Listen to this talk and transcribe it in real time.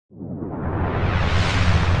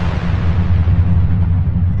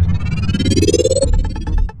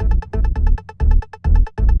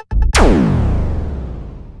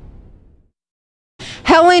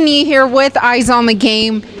Helen here with Eyes on the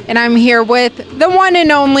Game, and I'm here with the one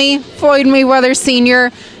and only Floyd Mayweather Sr.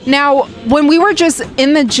 Now, when we were just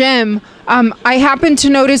in the gym, I happened to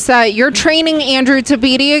notice that you're training Andrew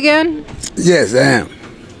Tabiti again? Yes, I am.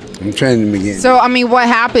 I'm training him again. So, I mean, what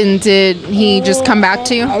happened? Did he just come back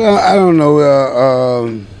to you? I don't know.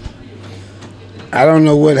 I don't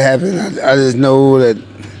know what happened. I just know that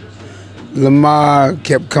Lamar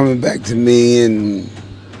kept coming back to me, and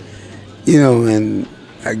and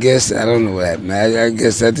I guess I don't know what happened. I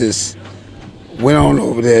guess I just went on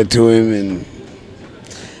over there to him,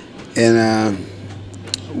 and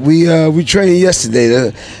we trained yesterday.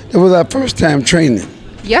 That was our first time training.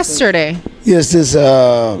 Yesterday. Yes, this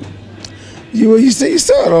you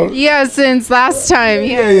saw it. Yeah, since last time.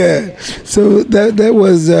 Yeah. So that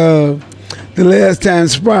was the last time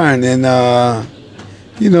sparring, and I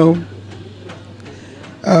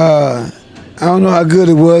don't know how good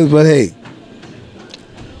it was, but hey,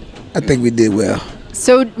 I think we did well.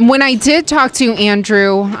 So when I did talk to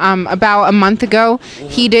Andrew about a month ago,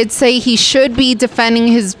 he did say he should be defending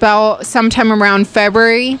his belt sometime around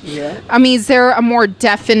February. Yeah. I mean, is there a more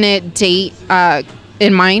definite date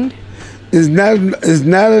in mind? It's not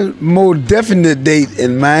a more definite date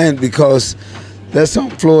in mind because that's on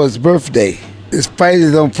Floyd's birthday. This fight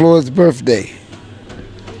is on Floyd's birthday.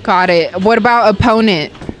 Got it. What about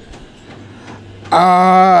opponent?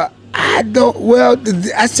 I don't. Well,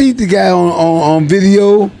 I see the guy on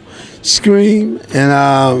video scream, and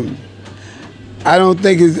I don't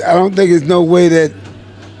think it's no way that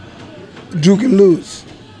Drew can lose.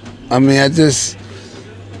 I mean,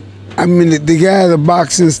 the guy the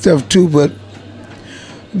boxing stuff too, but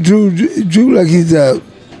Drew like he's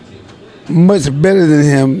much better than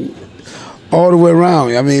him all the way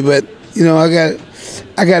around. I mean, but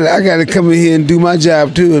I got to come in here and do my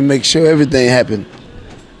job too and make sure everything happened.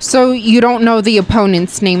 So you don't know the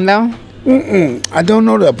opponent's name, though? I don't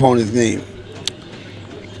know the opponent's name.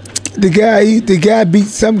 The guy beat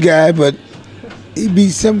some guy, but it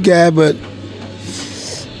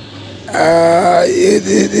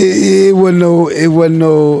wasn't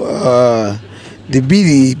no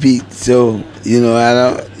Tabiti he beat. So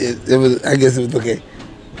I guess it was okay.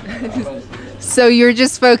 So you're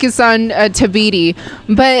just focused on Tabiti,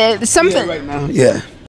 but something. Yeah, right now. Yeah.